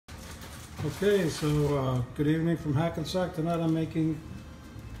Okay, so good evening from Hackensack. Tonight I'm making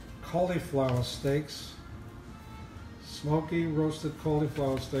cauliflower steaks, smoky roasted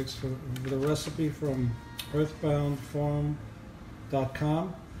cauliflower steaks with a recipe from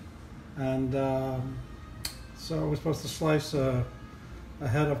earthboundfarm.com. And so we're supposed to slice a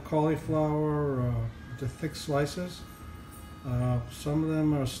head of cauliflower into thick slices. Some of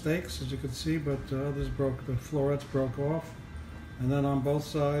them are steaks, as you can see, but others the florets broke off. And then on both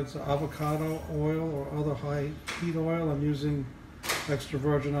sides, avocado oil or other high heat oil. I'm using extra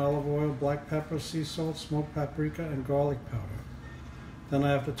virgin olive oil, black pepper, sea salt, smoked paprika, and garlic powder. Then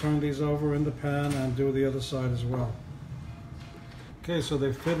I have to turn these over in the pan and do the other side as well. Okay, so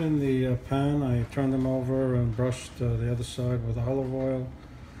they fit in the pan. I turned them over and brushed the other side with olive oil,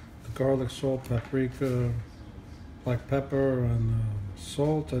 the garlic, salt, paprika, black pepper, and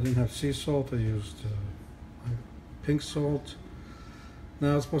salt. I didn't have sea salt. I used pink salt.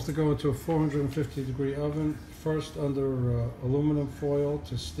 Now it's supposed to go into a 450-degree oven, first under aluminum foil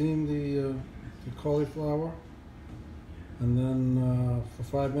to steam the cauliflower, and then for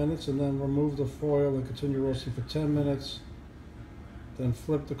 5 minutes, and then remove the foil and continue roasting for 10 minutes. Then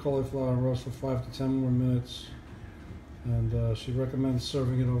flip the cauliflower and roast for 5 to 10 more minutes. And she recommends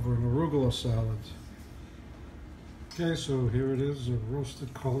serving it over an arugula salad. Okay, so here it is, a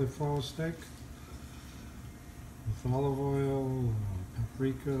roasted cauliflower steak with olive oil,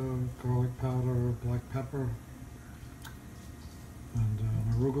 paprika, garlic powder, black pepper, and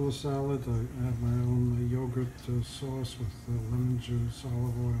an arugula salad. I add my own yogurt sauce with lemon juice,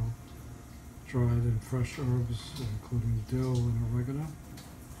 olive oil, dried and fresh herbs, including dill and oregano.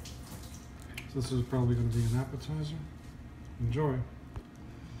 So this is probably going to be an appetizer. Enjoy.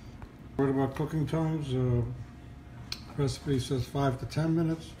 Word about cooking times. Recipe says 5 to 10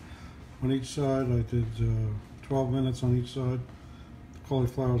 minutes on each side. I did 12 minutes on each side. The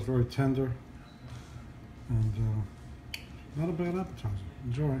cauliflower is very tender and not a bad appetizer.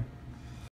 Enjoy.